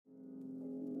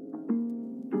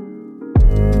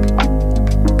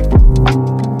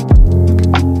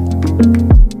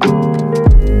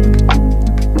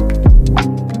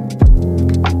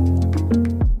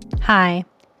Hi,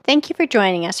 thank you for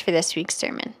joining us for this week's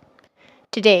sermon.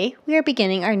 Today, we are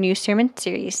beginning our new sermon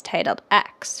series titled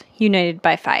Acts, United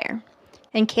by Fire,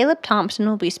 and Caleb Thompson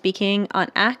will be speaking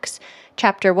on Acts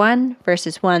chapter 1,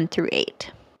 verses 1 through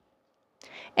 8.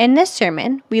 In this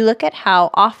sermon, we look at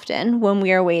how often when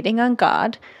we are waiting on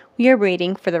God, we are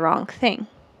waiting for the wrong thing.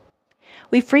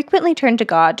 We frequently turn to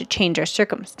God to change our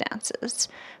circumstances,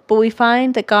 but we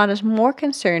find that God is more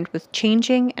concerned with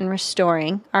changing and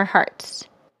restoring our hearts.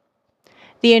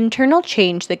 The internal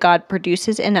change that God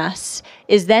produces in us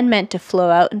is then meant to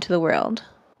flow out into the world,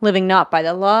 living not by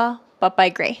the law, but by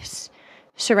grace,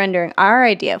 surrendering our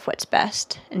idea of what's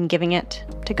best and giving it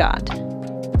to God.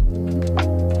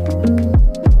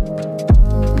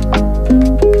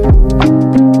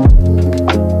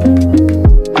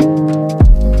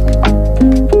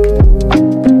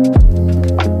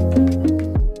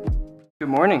 Good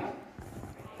morning.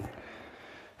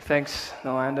 Thanks,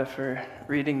 Nalanda, for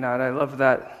reading that. I love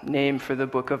that name for the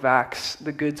book of Acts.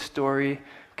 The good story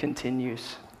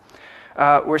continues.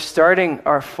 We're starting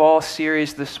our fall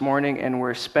series this morning, and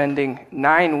we're spending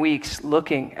 9 weeks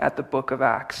looking at the book of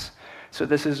Acts. So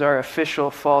this is our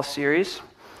official fall series.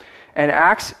 And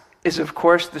Acts is, of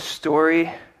course, the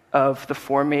story of the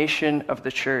formation of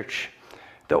the church,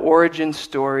 the origin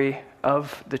story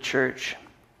of the church.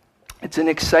 It's an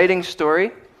exciting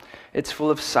story. It's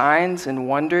full of signs and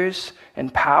wonders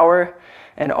and power,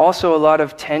 and also a lot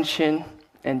of tension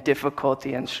and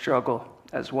difficulty and struggle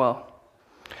as well.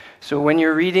 So when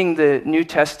you're reading the New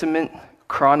Testament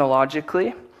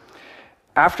chronologically,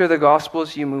 after the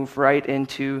Gospels, you move right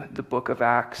into the book of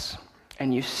Acts,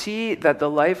 and you see that the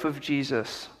life of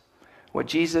Jesus, what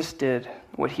Jesus did,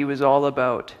 what he was all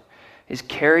about, is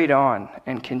carried on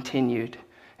and continued,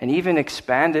 and even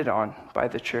expanded on by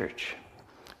the church.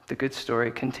 The good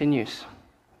story continues.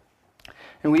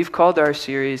 And we've called our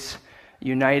series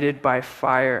United by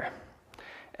Fire.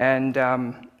 And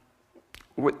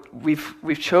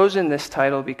we've chosen this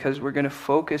title because we're going to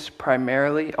focus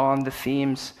primarily on the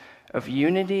themes of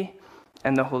unity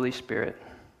and the Holy Spirit.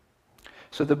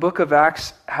 So the book of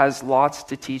Acts has lots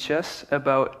to teach us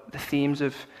about the themes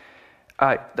of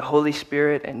the Holy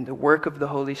Spirit and the work of the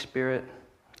Holy Spirit.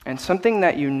 And something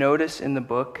that you notice in the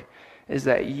book is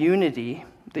that unity,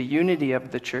 the unity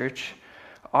of the church,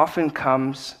 often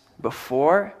comes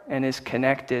before and is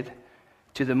connected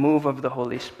to the move of the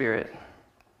Holy Spirit.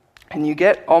 And you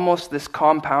get almost this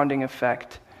compounding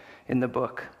effect in the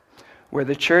book, where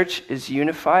the church is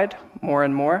unified more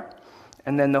and more,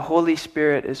 and then the Holy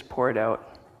Spirit is poured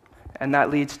out. And that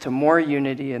leads to more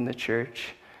unity in the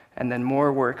church, and then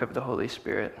more work of the Holy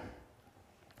Spirit.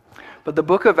 But the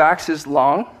book of Acts is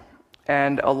long,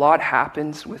 and a lot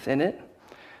happens within it.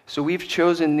 So we've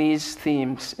chosen these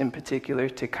themes in particular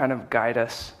to kind of guide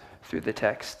us through the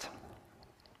text.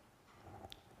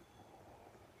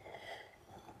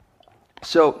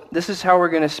 So this is how we're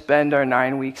going to spend our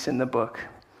 9 weeks in the book.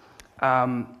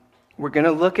 We're going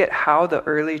to look at how the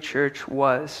early church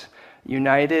was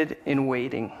united in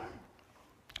waiting,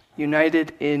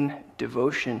 united in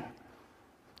devotion,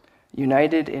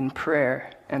 united in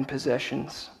prayer and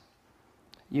possessions,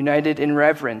 united in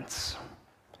reverence,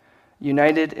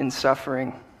 united in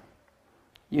suffering,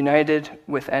 united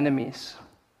with enemies,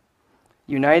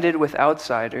 united with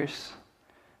outsiders,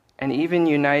 and even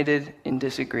united in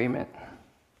disagreement.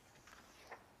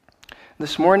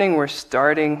 This morning we're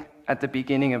starting at the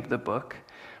beginning of the book.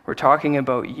 We're talking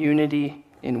about unity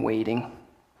in waiting.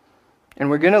 And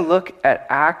we're going to look at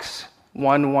Acts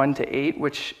 1:1-8,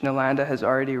 which Nalanda has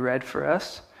already read for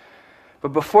us.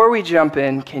 But before we jump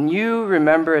in, can you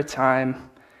remember a time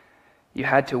you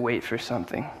had to wait for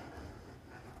something?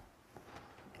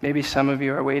 Maybe some of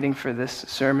you are waiting for this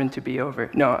sermon to be over.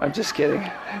 No, I'm just kidding.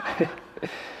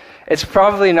 It's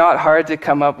probably not hard to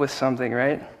come up with something,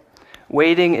 right?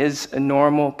 Waiting is a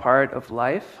normal part of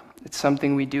life. It's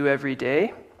something we do every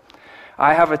day.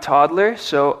 I have a toddler,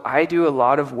 so I do a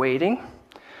lot of waiting.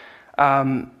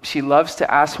 She loves to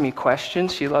ask me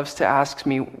questions. She loves to ask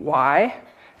me why.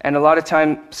 And a lot of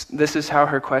times, this is how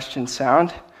her questions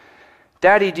sound.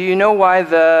 Daddy, do you know why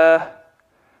the,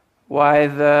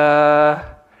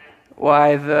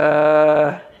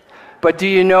 but do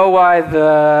you know why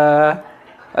the,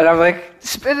 and I'm like,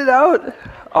 spit it out.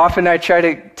 Often I try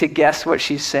to guess what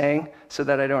she's saying so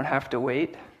that I don't have to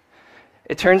wait.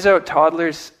 It turns out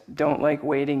toddlers don't like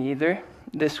waiting either.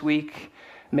 This week,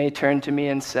 May turned to me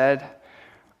and said,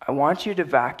 I want you to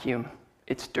vacuum.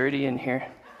 It's dirty in here.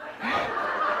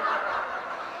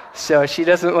 So she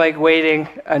doesn't like waiting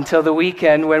until the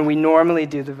weekend when we normally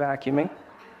do the vacuuming.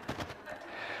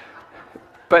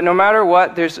 But no matter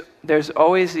what, there's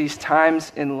always these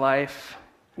times in life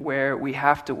where we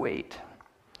have to wait.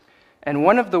 And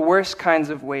one of the worst kinds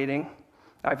of waiting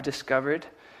I've discovered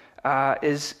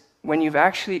is when you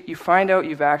find out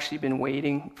you've actually been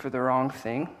waiting for the wrong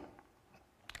thing.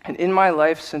 And in my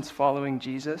life since following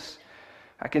Jesus,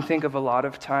 I can think of a lot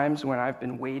of times when I've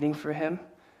been waiting for him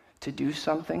to do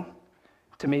something,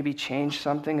 to maybe change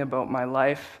something about my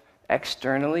life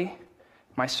externally,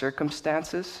 my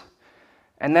circumstances.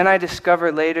 And then I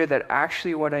discover later that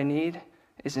actually what I need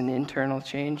is an internal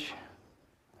change.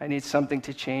 I need something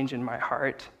to change in my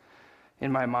heart,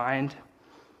 in my mind.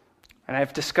 And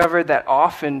I've discovered that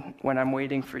often when I'm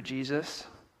waiting for Jesus,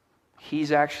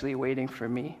 he's actually waiting for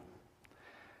me.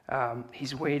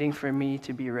 He's waiting for me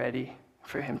to be ready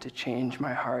for him to change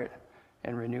my heart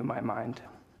and renew my mind.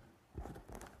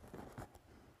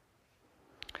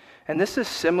 And this is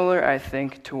similar, I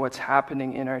think, to what's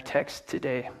happening in our text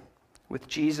today with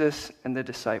Jesus and the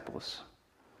disciples.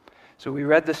 So we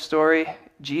read the story.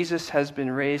 Jesus has been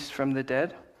raised from the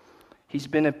dead. He's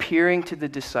been appearing to the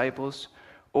disciples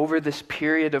over this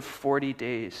period of 40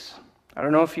 days. I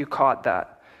don't know if you caught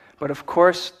that, but of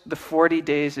course, the 40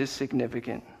 days is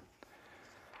significant.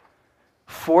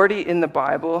 40 in the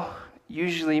Bible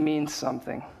usually means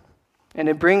something, and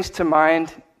it brings to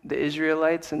mind the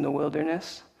Israelites in the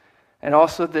wilderness and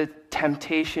also the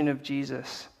temptation of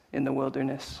Jesus in the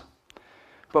wilderness.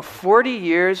 But 40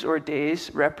 years or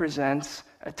days represents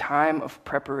a time of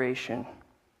preparation.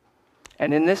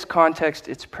 And in this context,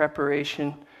 it's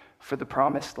preparation for the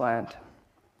promised land.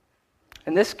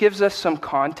 And this gives us some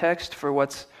context for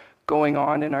what's going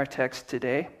on in our text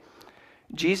today.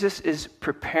 Jesus is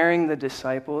preparing the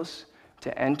disciples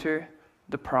to enter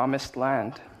the promised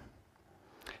land.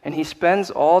 And he spends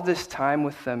all this time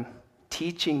with them,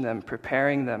 teaching them,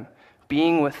 preparing them,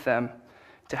 being with them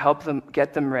to help them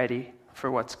get them ready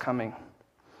for what's coming.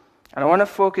 And I want to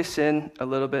focus in a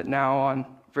little bit now on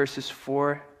verses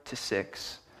 4 to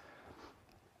 6.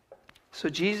 So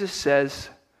Jesus says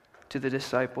to the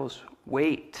disciples,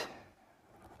 wait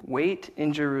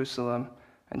in Jerusalem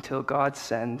until God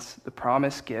sends the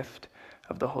promised gift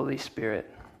of the Holy Spirit.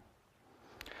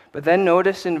 But then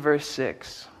notice in verse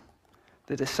 6,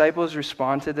 the disciples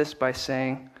respond to this by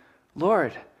saying,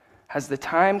 Lord, has the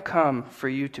time come for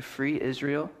you to free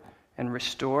Israel and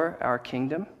restore our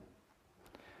kingdom?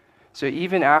 So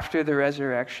even after the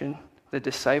resurrection, the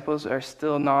disciples are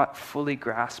still not fully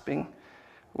grasping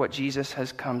what Jesus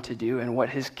has come to do and what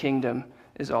his kingdom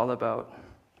is all about.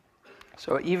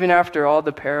 So even after all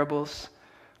the parables,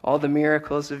 all the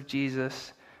miracles of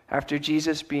Jesus, after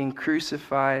Jesus being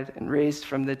crucified and raised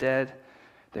from the dead,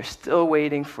 they're still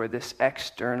waiting for this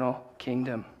external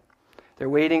kingdom. They're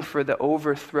waiting for the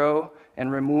overthrow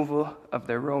and removal of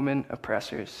their Roman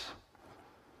oppressors.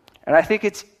 And I think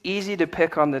it's easy to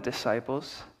pick on the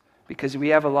disciples because we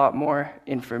have a lot more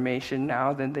information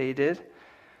now than they did.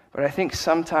 But I think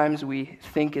sometimes we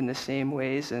think in the same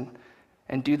ways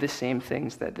and do the same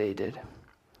things that they did.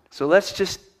 So let's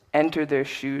just enter their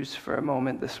shoes for a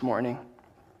moment this morning.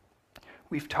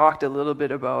 We've talked a little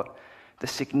bit about the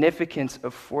significance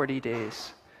of 40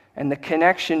 days and the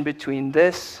connection between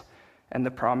this and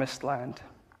the promised land.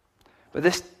 But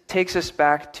this takes us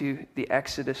back to the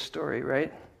Exodus story,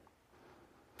 right?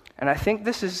 And I think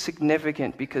this is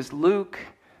significant because Luke,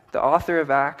 the author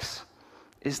of Acts,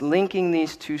 is linking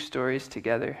these two stories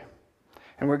together.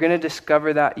 And we're going to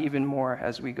discover that even more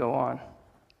as we go on.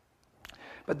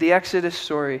 But the Exodus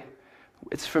story,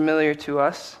 it's familiar to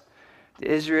us.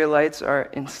 The Israelites are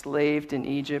enslaved in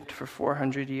Egypt for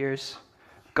 400 years.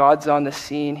 God's on the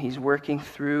scene. He's working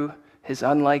through his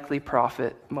unlikely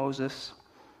prophet, Moses.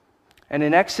 And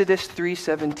in Exodus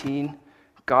 3:17,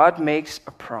 God makes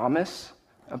a promise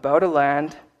about a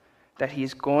land that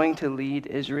he's going to lead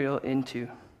Israel into,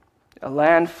 a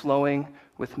land flowing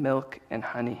with milk and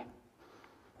honey.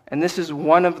 And this is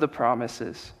one of the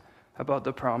promises about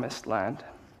the promised land.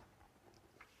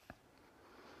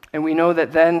 And we know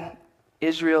that then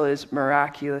Israel is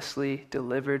miraculously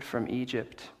delivered from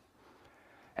Egypt.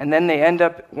 And then they end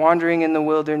up wandering in the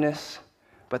wilderness,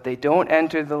 but they don't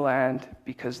enter the land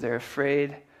because they're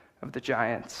afraid of the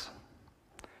giants.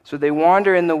 So they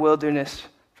wander in the wilderness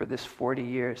for this 40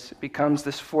 years. It becomes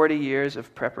this 40 years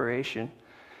of preparation.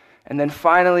 And then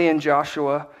finally in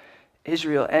Joshua,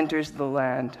 Israel enters the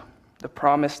land, the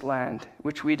promised land,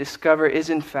 which we discover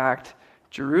is in fact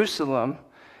Jerusalem,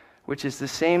 which is the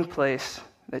same place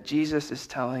that Jesus is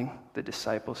telling the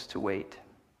disciples to wait.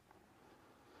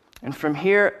 And from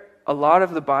here, a lot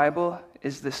of the Bible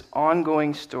is this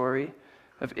ongoing story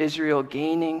of Israel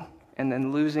gaining and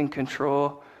then losing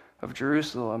control of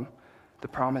Jerusalem, the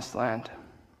promised land.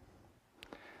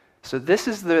 So this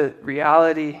is the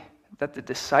reality that the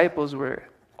disciples were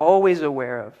always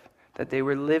aware of, that they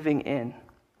were living in.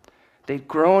 They'd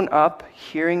grown up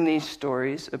hearing these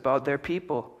stories about their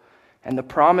people and the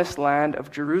promised land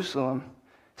of Jerusalem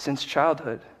since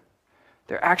childhood.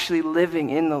 They're actually living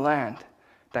in the land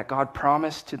that God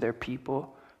promised to their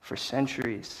people for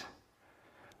centuries.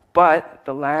 But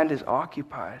the land is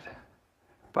occupied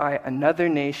by another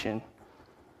nation,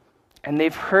 and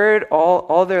they've heard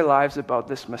all their lives about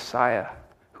this Messiah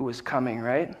who is coming,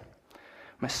 right?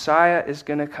 Messiah is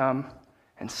going to come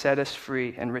and set us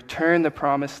free and return the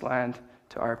promised land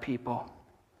to our people.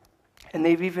 And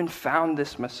they've even found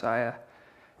this Messiah.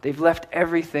 They've left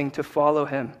everything to follow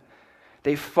him.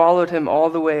 They've followed him all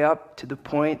the way up to the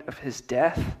point of his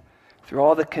death, through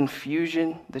all the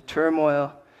confusion, the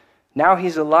turmoil. Now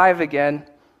he's alive again,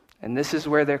 and this is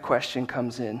where their question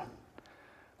comes in.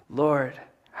 Lord,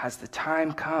 has the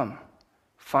time come,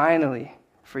 finally,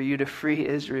 for you to free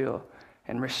Israel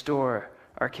and restore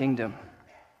our kingdom?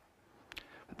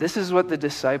 This is what the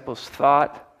disciples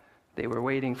thought they were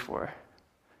waiting for.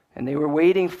 And they were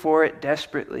waiting for it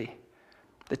desperately.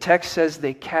 The text says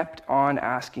they kept on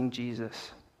asking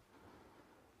Jesus.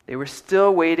 They were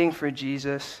still waiting for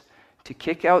Jesus to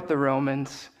kick out the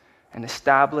Romans and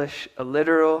establish a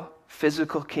literal,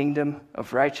 physical kingdom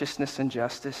of righteousness and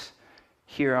justice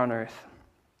here on earth.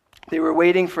 They were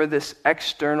waiting for this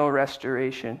external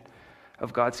restoration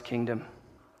of God's kingdom.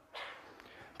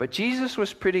 But Jesus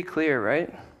was pretty clear,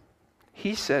 right?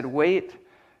 He said, wait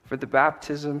for the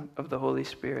baptism of the Holy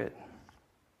Spirit.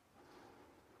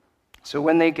 So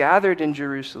when they gathered in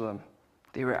Jerusalem,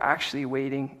 they were actually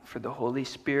waiting for the Holy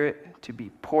Spirit to be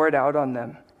poured out on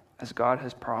them as God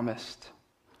has promised.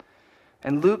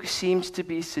 And Luke seems to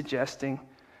be suggesting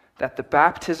that the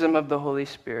baptism of the Holy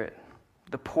Spirit,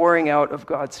 the pouring out of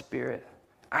God's Spirit,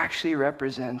 actually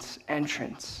represents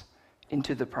entrance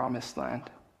into the promised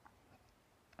land.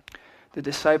 The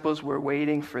disciples were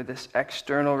waiting for this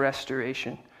external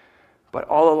restoration, but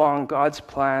all along God's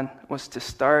plan was to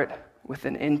start with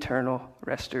an internal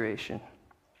restoration.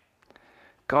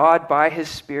 God, by his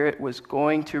Spirit, was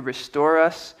going to restore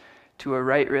us to a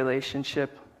right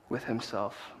relationship with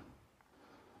himself.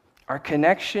 Our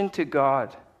connection to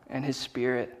God and his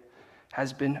Spirit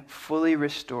has been fully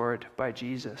restored by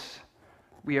Jesus.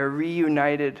 We are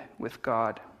reunited with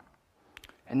God.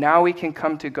 And now we can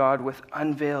come to God with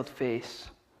unveiled face.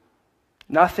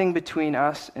 Nothing between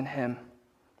us and him.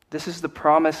 This is the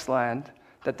promised land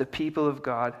that the people of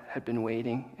God had been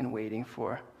waiting and waiting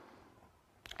for.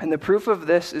 And the proof of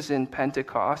this is in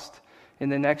Pentecost, in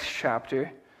the next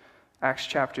chapter, Acts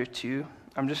chapter 2.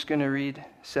 I'm just going to read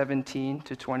 17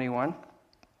 to 21.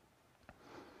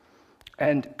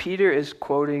 And Peter is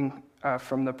quoting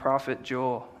from the prophet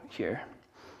Joel here.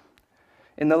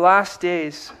 In the last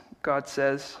days, God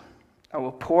says, I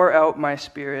will pour out my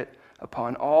Spirit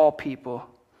upon all people.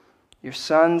 Your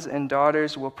sons and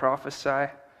daughters will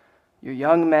prophesy. Your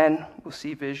young men will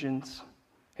see visions,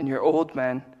 and your old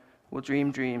men will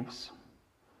dream dreams.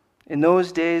 In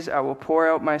those days I will pour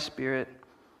out my Spirit,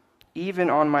 even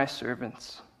on my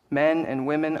servants, men and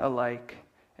women alike,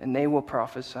 and they will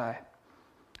prophesy.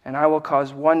 And I will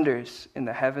cause wonders in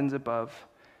the heavens above,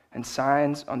 and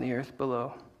signs on the earth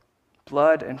below,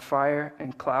 blood and fire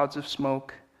and clouds of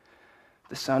smoke.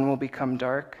 The sun will become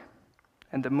dark,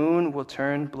 and the moon will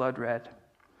turn blood red,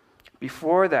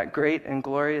 before that great and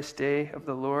glorious day of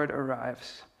the Lord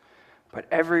arrives. But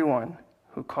everyone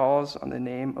who calls on the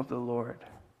name of the Lord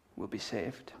will be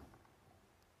saved.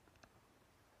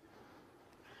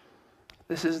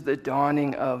 This is the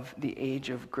dawning of the age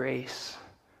of grace,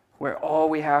 where all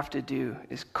we have to do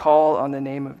is call on the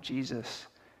name of Jesus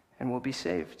and we'll be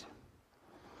saved.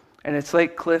 And it's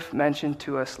like Cliff mentioned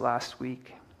to us last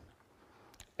week.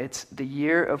 It's the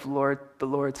year of the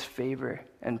Lord's favor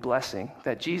and blessing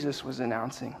that Jesus was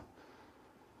announcing.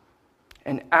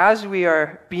 And as we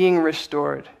are being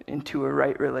restored into a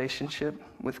right relationship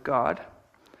with God,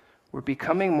 we're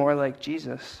becoming more like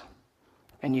Jesus.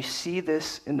 And you see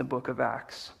this in the book of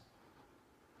Acts.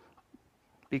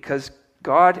 Because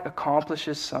God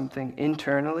accomplishes something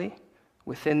internally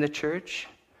within the church,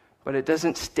 but it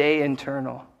doesn't stay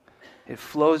internal. It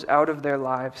flows out of their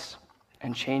lives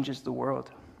and changes the world.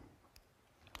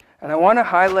 And I want to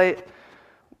highlight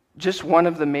just one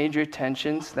of the major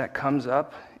tensions that comes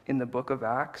up in the book of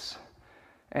Acts.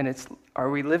 And it's,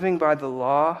 are we living by the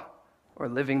law or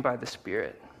living by the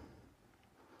Spirit?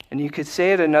 And you could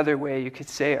say it another way. You could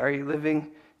say, are you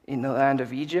living in the land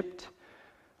of Egypt,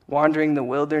 wandering the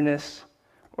wilderness,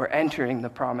 or entering the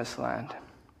promised land?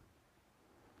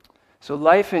 So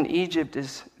life in Egypt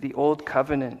is the old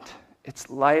covenant. It's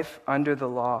life under the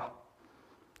law.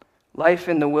 Life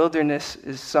in the wilderness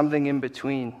is something in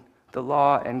between the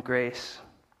law and grace.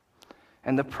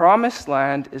 And the promised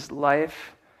land is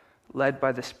life led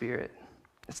by the Spirit.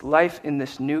 It's life in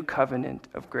this new covenant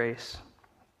of grace.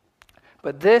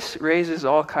 But this raises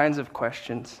all kinds of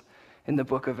questions in the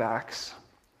book of Acts.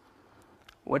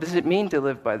 What does it mean to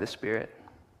live by the Spirit?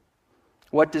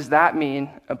 What does that mean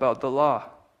about the law?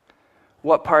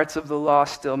 What parts of the law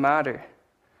still matter?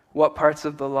 What parts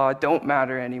of the law don't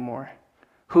matter anymore?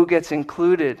 Who gets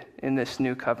included in this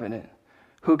new covenant?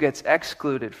 Who gets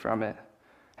excluded from it?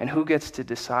 And who gets to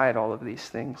decide all of these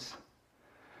things?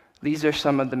 These are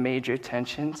some of the major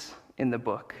tensions in the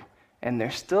book, and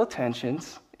there's still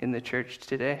tensions in the church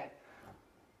today.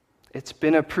 It's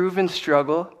been a proven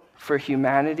struggle for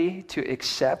humanity to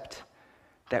accept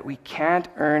that we can't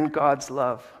earn God's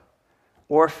love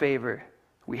or favor.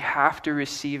 We have to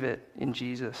receive it in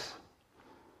Jesus.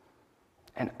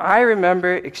 And I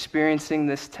remember experiencing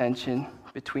this tension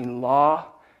between law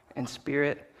and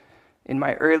spirit in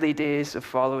my early days of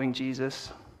following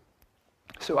Jesus.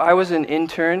 So I was an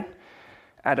intern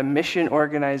at a mission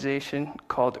organization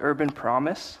called Urban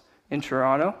Promise in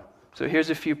Toronto. So here's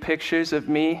a few pictures of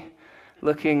me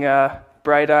looking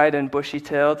bright-eyed and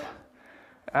bushy-tailed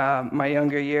my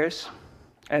younger years.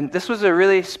 And this was a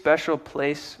really special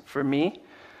place for me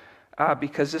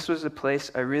because this was a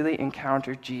place I really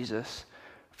encountered Jesus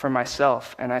for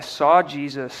myself. And I saw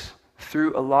Jesus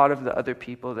through a lot of the other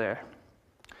people there.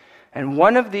 And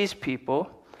one of these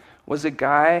people was a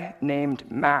guy named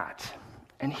Matt.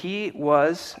 And he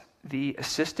was the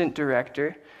assistant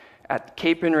director at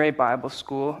Cape and Ray Bible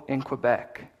School in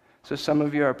Quebec. So some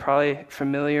of you are probably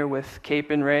familiar with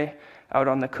Cape and Ray out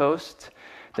on the coast.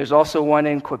 There's also one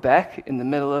in Quebec in the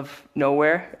middle of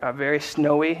nowhere, very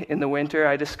snowy in the winter,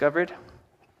 I discovered.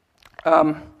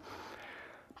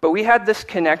 But we had this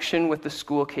connection with the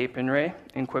school Cape and Ray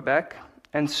in Quebec.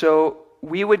 And so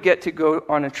we would get to go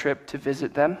on a trip to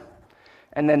visit them.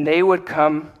 And then they would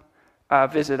come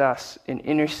visit us in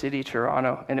inner city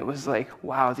Toronto. And it was like,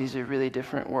 wow, these are really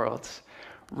different worlds.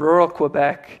 Rural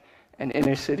Quebec and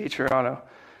inner city Toronto.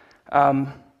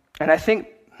 And I think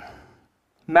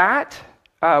Matt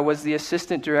was the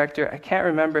assistant director. I can't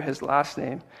remember his last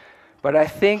name. But I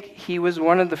think he was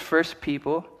one of the first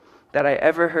people that I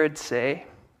ever heard say,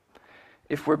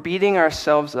 if we're beating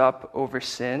ourselves up over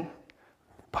sin,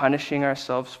 punishing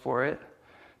ourselves for it,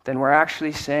 then we're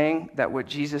actually saying that what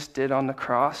Jesus did on the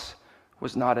cross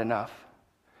was not enough.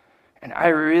 And I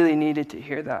really needed to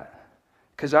hear that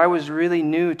because I was really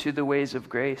new to the ways of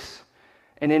grace.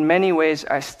 And in many ways,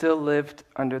 I still lived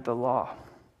under the law.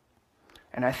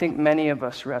 And I think many of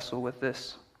us wrestle with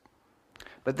this.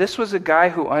 But this was a guy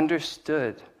who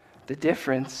understood the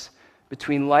difference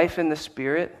between life in the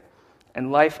Spirit and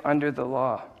life under the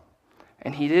law.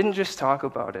 And he didn't just talk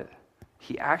about it.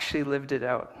 He actually lived it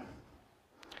out.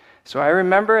 So I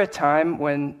remember a time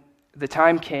when the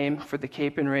time came for the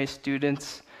Cape and Ray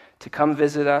students to come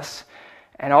visit us,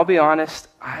 and I'll be honest,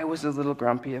 I was a little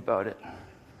grumpy about it.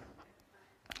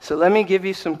 So let me give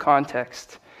you some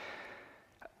context.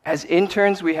 As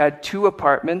interns, we had 2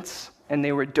 apartments, and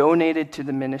they were donated to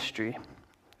the ministry.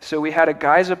 So we had a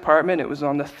guy's apartment, it was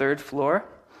on the 3rd floor,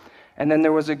 and then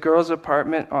there was a girl's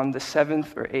apartment on the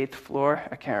 7th or 8th floor,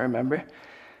 I can't remember.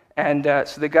 And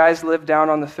so the guys lived down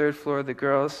on the 3rd floor, the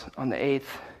girls on the 8th.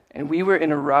 And we were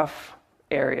in a rough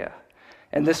area.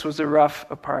 And this was a rough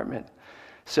apartment.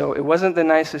 So it wasn't the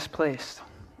nicest place.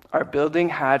 Our building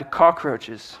had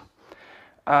cockroaches.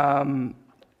 And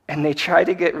they tried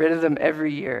to get rid of them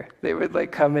every year. They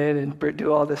would come in and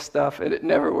do all this stuff, and it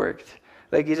never worked.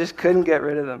 You just couldn't get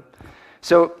rid of them.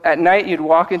 So at night, you'd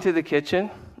walk into the kitchen,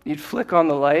 you'd flick on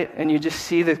the light, and you'd just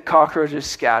see the cockroaches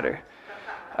scatter.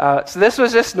 So this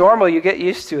was just normal. You get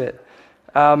used to it.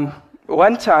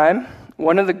 One time,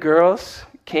 one of the girls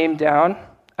came down.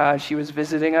 She was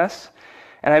visiting us,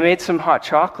 and I made some hot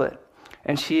chocolate.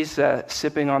 And she's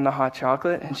sipping on the hot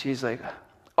chocolate, and she's like,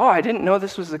 oh, I didn't know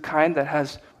this was the kind that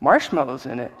has marshmallows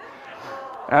in it.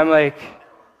 And I'm like,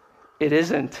 it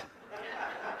isn't.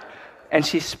 And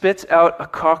she spits out a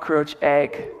cockroach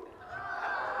egg.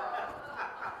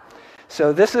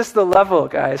 So this is the level,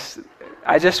 guys.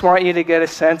 I just want you to get a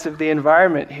sense of the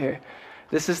environment here.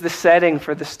 This is the setting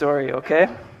for the story, okay?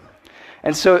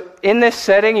 And so in this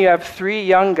setting, you have 3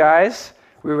 young guys.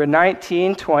 We were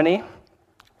 19, 20.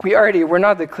 We're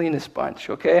not the cleanest bunch,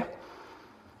 okay?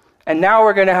 And now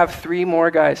we're going to have 3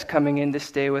 more guys coming in to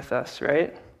stay with us,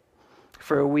 right?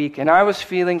 For a week. And I was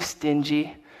feeling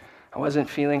stingy. I wasn't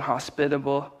feeling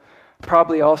hospitable.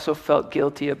 Probably also felt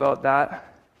guilty about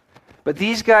that. But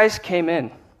these guys came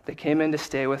in. They came in to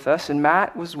stay with us, and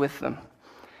Matt was with them.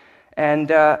 And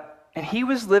And he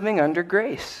was living under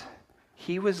grace.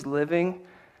 He was living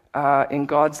in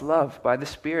God's love by the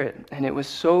Spirit. And it was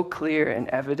so clear and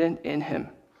evident in him.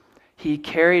 He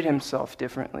carried himself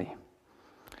differently.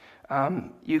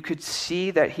 You could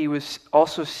see that he was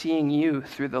also seeing you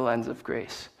through the lens of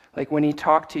grace. Like when he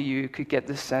talked to you, you could get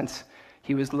the sense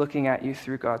he was looking at you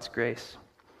through God's grace.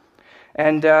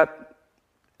 And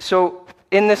so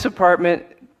in this apartment,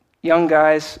 young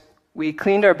guys, we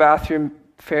cleaned our bathroom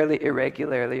fairly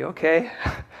irregularly, okay?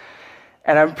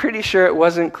 And I'm pretty sure it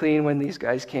wasn't clean when these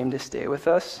guys came to stay with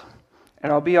us.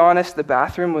 And I'll be honest, the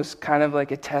bathroom was kind of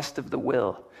like a test of the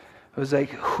will. It was like,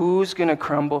 who's going to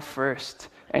crumble first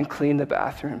and clean the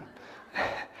bathroom?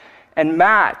 And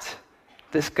Matt,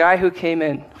 this guy who came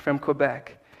in from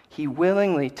Quebec, he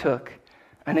willingly took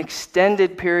an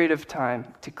extended period of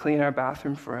time to clean our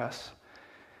bathroom for us.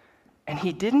 And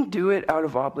he didn't do it out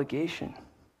of obligation.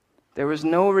 There was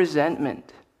no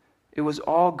resentment. It was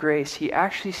all grace. He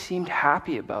actually seemed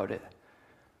happy about it.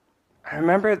 I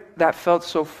remember that felt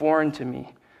so foreign to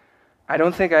me. I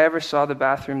don't think I ever saw the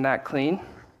bathroom that clean.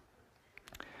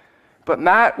 But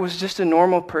Matt was just a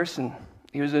normal person.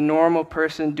 He was a normal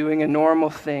person doing a normal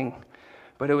thing.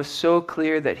 But it was so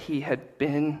clear that he had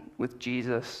been with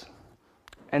Jesus.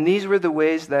 And these were the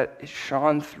ways that it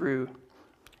shone through.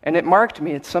 And it marked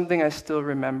me. It's something I still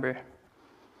remember.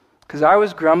 Because I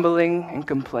was grumbling and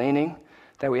complaining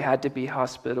that we had to be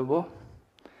hospitable.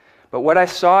 But what I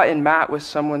saw in Matt was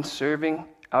someone serving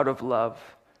out of love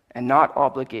and not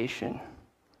obligation.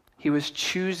 He was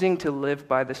choosing to live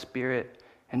by the Spirit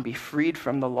and be freed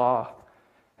from the law.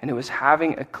 And it was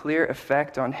having a clear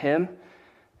effect on him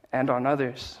and on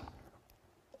others.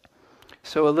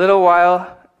 So a little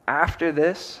while after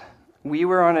this, we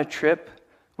were on a trip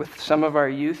with some of our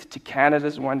youth to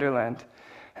Canada's Wonderland.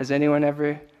 Has anyone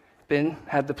ever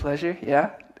had the pleasure?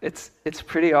 Yeah? It's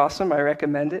pretty awesome. I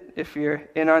recommend it if you're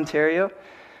in Ontario.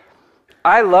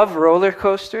 I love roller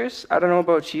coasters. I don't know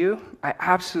about you. I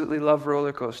absolutely love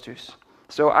roller coasters.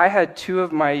 So I had two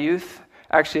of my youth,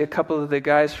 actually a couple of the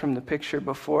guys from the picture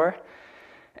before,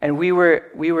 and we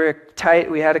were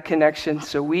tight. We had a connection,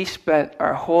 so we spent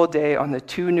our whole day on the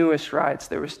two newest rides.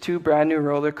 There was two brand new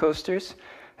roller coasters.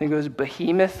 I think it was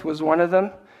Behemoth was one of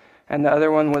them, and the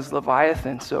other one was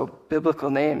Leviathan. So biblical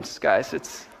names, guys.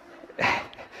 It's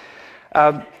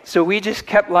so we just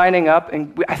kept lining up,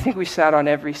 and I think we sat on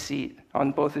every seat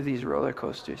on both of these roller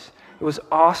coasters. It was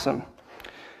awesome.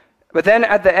 But then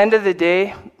at the end of the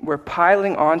day, we're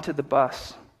piling onto the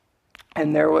bus.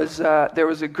 And there was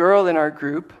a girl in our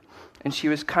group, and she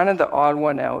was kind of the odd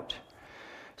one out.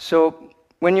 So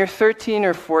when you're 13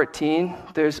 or 14,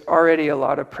 there's already a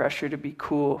lot of pressure to be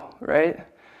cool, right?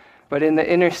 But in the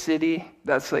inner city,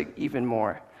 that's like even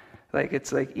more. Like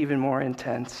it's like even more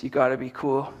intense. You got to be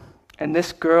cool. And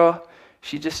this girl,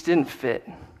 she just didn't fit.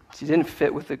 She didn't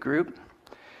fit with the group.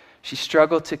 She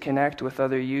struggled to connect with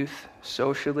other youth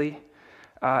socially.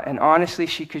 And honestly,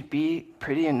 she could be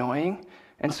pretty annoying.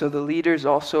 And so the leaders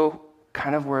also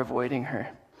kind of were avoiding her.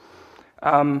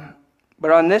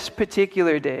 But on this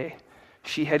particular day,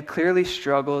 she had clearly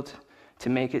struggled to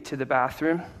make it to the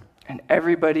bathroom. And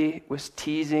everybody was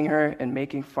teasing her and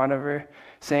making fun of her,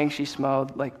 saying she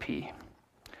smelled like pee.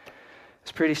 It's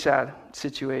a pretty sad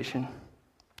situation.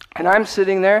 And I'm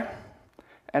sitting there,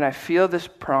 and I feel this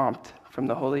prompt from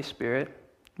the Holy Spirit,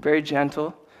 very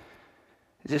gentle.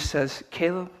 It just says,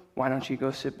 Caleb, why don't you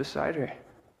go sit beside her?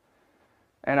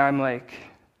 And I'm like,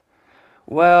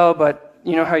 well, but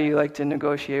you know how you like to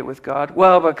negotiate with God?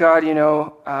 Well, but God,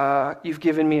 you've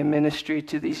given me a ministry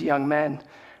to these young men.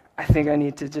 I think I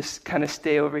need to just kind of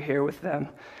stay over here with them.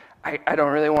 I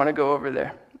don't really want to go over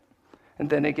there. And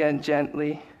then again,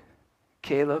 gently,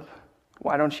 Caleb,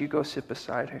 why don't you go sit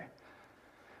beside her?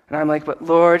 And I'm like, but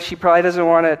Lord, she probably doesn't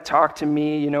want to talk to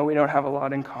me. We don't have a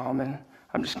lot in common.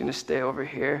 I'm just going to stay over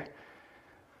here.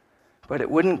 But it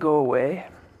wouldn't go away.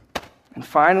 And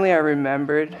finally, I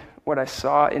remembered what I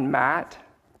saw in Matt.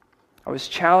 I was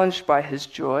challenged by his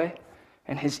joy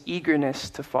and his eagerness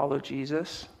to follow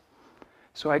Jesus.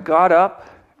 So I got up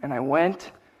and I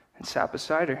went and sat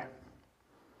beside her.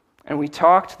 And we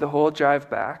talked the whole drive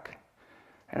back.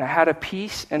 And I had a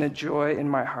peace and a joy in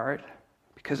my heart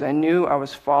because I knew I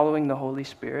was following the Holy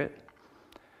Spirit.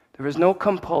 There was no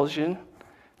compulsion.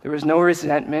 There was no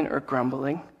resentment or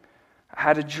grumbling. I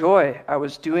had a joy. I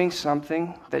was doing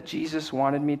something that Jesus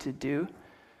wanted me to do,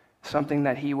 something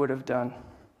that he would have done.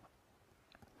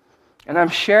 And I'm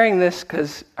sharing this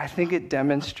because I think it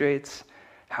demonstrates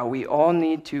how we all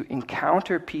need to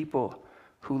encounter people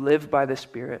who live by the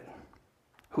Spirit,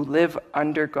 who live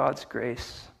under God's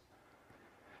grace.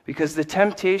 Because the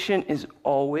temptation is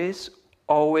always,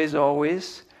 always,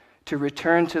 always to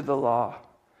return to the law,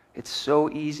 it's so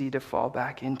easy to fall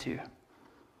back into.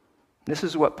 This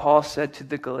is what Paul said to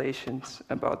the Galatians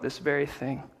about this very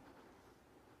thing.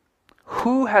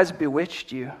 Who has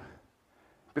bewitched you?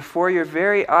 Before your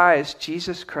very eyes,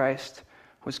 Jesus Christ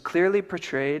was clearly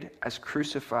portrayed as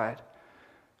crucified.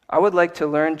 I would like to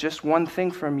learn just one thing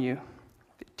from you.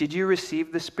 Did you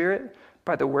receive the Spirit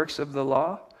by the works of the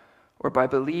law or by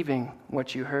believing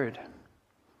what you heard?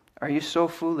 Are you so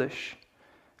foolish?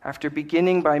 After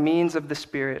beginning by means of the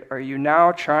Spirit, are you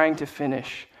now trying to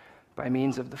finish by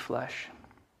means of the flesh?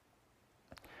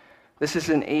 This is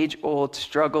an age-old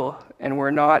struggle, and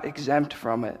we're not exempt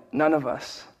from it, none of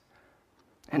us.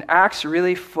 And Acts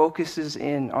really focuses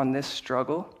in on this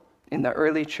struggle in the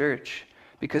early church,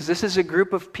 because this is a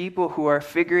group of people who are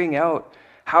figuring out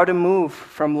how to move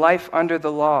from life under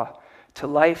the law to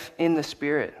life in the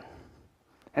Spirit.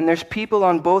 And there's people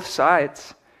on both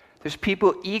sides. There's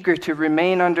people eager to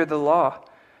remain under the law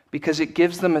because it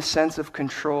gives them a sense of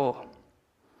control.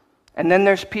 And then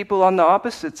there's people on the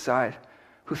opposite side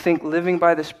who think living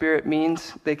by the Spirit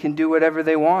means they can do whatever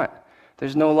they want.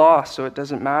 There's no law, so it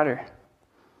doesn't matter.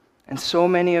 And so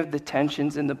many of the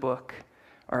tensions in the book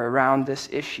are around this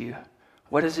issue.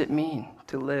 What does it mean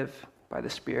to live by the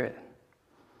Spirit?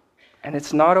 And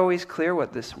it's not always clear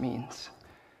what this means.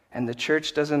 And the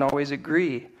church doesn't always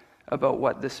agree about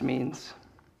what this means.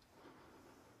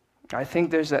 I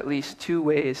think there's at least two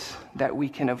ways that we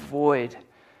can avoid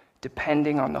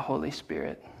depending on the Holy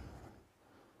Spirit.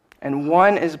 And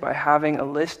one is by having a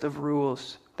list of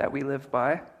rules that we live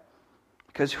by.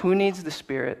 Because who needs the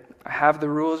Spirit? I have the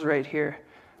rules right here.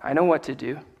 I know what to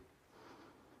do.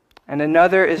 And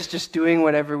another is just doing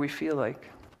whatever we feel like.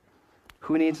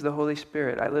 Who needs the Holy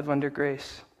Spirit? I live under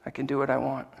grace. I can do what I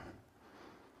want.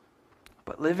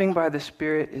 But living by the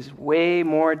Spirit is way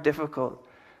more difficult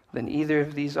than either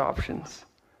of these options.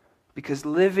 Because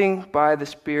living by the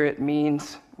Spirit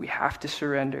means we have to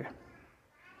surrender.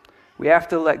 We have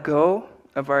to let go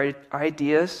of our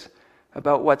ideas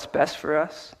about what's best for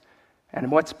us and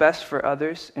what's best for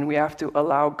others, and we have to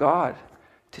allow God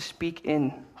to speak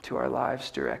into our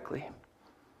lives directly.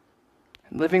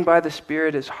 And living by the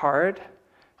Spirit is hard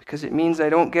because it means I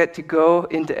don't get to go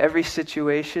into every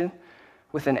situation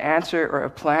with an answer or a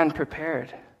plan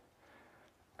prepared.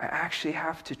 I actually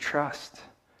have to trust.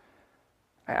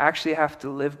 I actually have to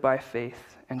live by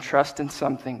faith and trust in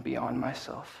something beyond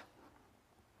myself.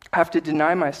 I have to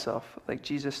deny myself like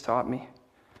Jesus taught me.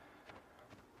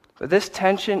 But this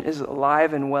tension is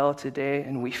alive and well today,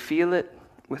 and we feel it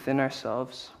within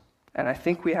ourselves. And I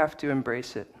think we have to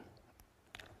embrace it.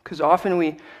 Because often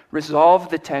we resolve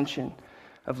the tension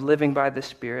of living by the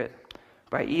Spirit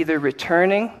by either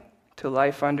returning to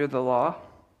life under the law,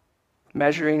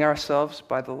 measuring ourselves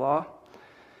by the law,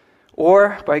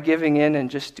 or by giving in and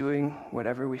just doing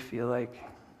whatever we feel like.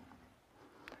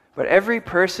 But every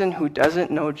person who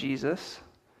doesn't know Jesus,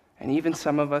 and even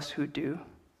some of us who do,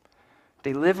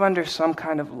 they live under some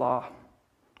kind of law,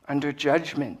 under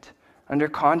judgment, under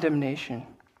condemnation.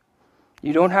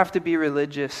 You don't have to be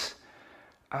religious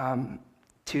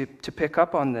to pick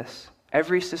up on this.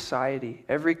 Every society,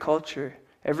 every culture,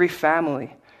 every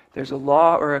family, there's a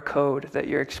law or a code that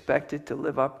you're expected to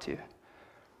live up to.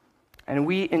 And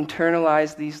we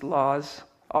internalize these laws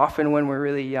often when we're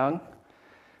really young,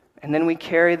 and then we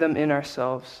carry them in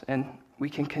ourselves, and we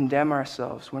can condemn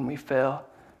ourselves when we fail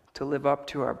to live up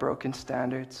to our broken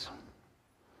standards.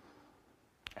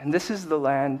 And this is the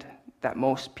land that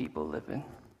most people live in.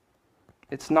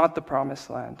 It's not the promised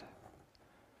land.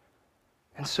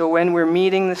 And so when we're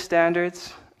meeting the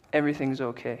standards, everything's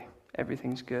okay.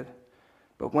 Everything's good.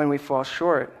 But when we fall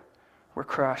short, we're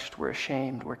crushed, we're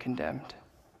ashamed, we're condemned.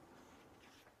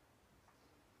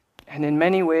 And in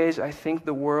many ways, I think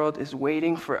the world is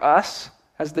waiting for us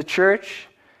as the church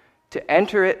to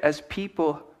enter it as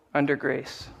people under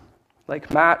grace,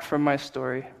 like Matt from my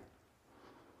story.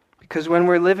 Because when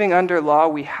we're living under law,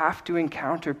 we have to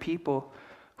encounter people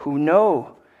who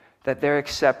know that they're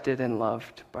accepted and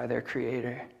loved by their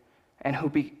Creator, and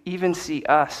who even see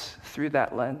us through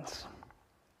that lens.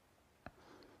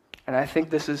 And I think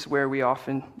this is where we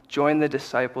often join the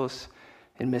disciples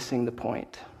in missing the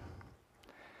point.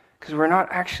 Because we're not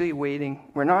actually waiting.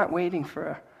 We're not waiting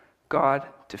for God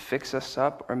to fix us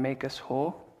up or make us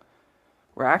whole.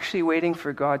 We're actually waiting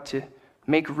for God to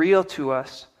make real to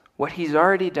us what He's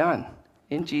already done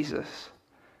in Jesus.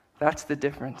 That's the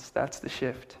difference. That's the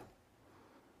shift.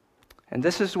 And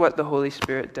this is what the Holy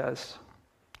Spirit does.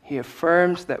 He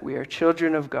affirms that we are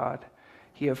children of God.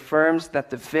 He affirms that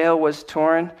the veil was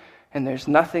torn and there's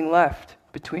nothing left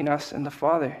between us and the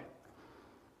Father.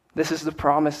 This is the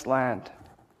promised land.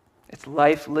 It's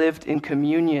life lived in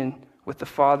communion with the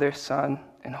Father, Son,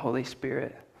 and Holy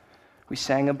Spirit. We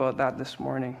sang about that this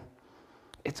morning.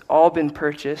 It's all been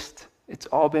purchased. It's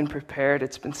all been prepared.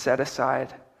 It's been set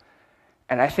aside.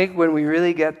 And I think when we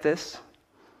really get this,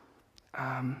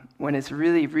 when it's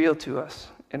really real to us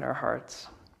in our hearts,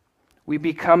 we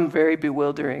become very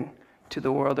bewildering to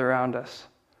the world around us.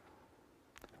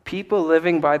 People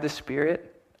living by the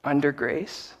Spirit under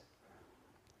grace,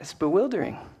 it's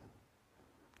bewildering.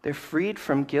 They're freed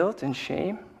from guilt and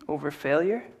shame over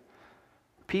failure.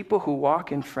 People who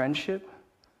walk in friendship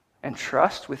and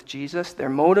trust with Jesus, they're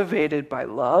motivated by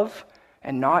love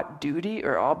and not duty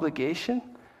or obligation.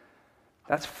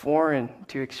 That's foreign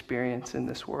to experience in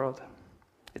this world.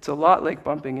 It's a lot like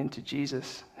bumping into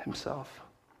Jesus himself.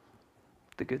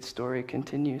 The good story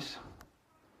continues.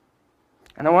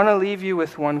 And I want to leave you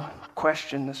with one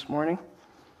question this morning.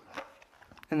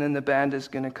 And then the band is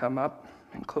going to come up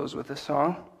and close with a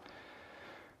song.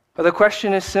 But the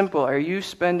question is simple. Are you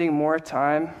spending more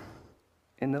time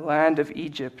in the land of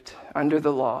Egypt under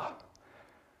the law?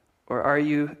 Or are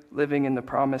you living in the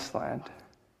promised land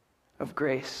of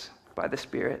grace by the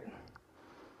Spirit?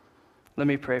 Let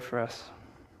me pray for us.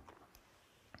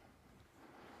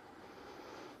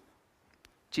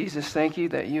 Jesus, thank you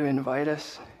that you invite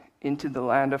us into the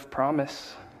land of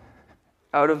promise,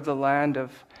 out of the land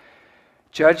of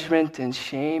judgment and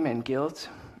shame and guilt,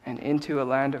 and into a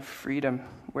land of freedom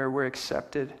where we're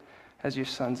accepted as your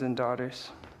sons and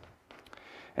daughters.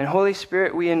 And Holy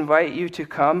Spirit, we invite you to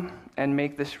come and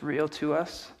make this real to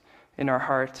us in our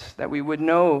hearts, that we would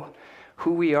know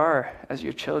who we are as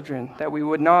your children, that we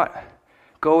would not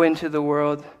go into the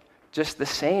world just the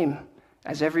same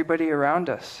as everybody around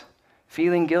us,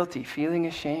 feeling guilty, feeling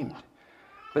ashamed,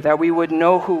 but that we would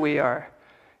know who we are,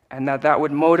 and that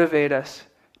would motivate us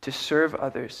to serve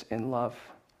others in love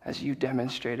as you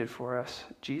demonstrated for us.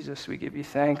 Jesus, we give you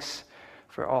thanks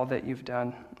for all that you've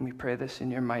done. And we pray this in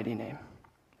your mighty name.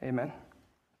 Amen.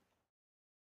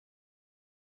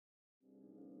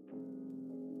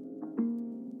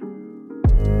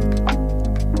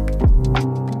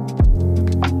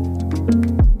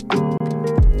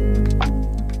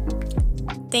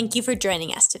 Thank you for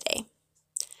joining us today.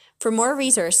 For more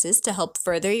resources to help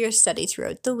further your study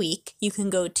throughout the week, you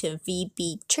can go to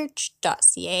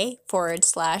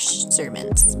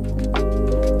vbchurch.ca/sermons.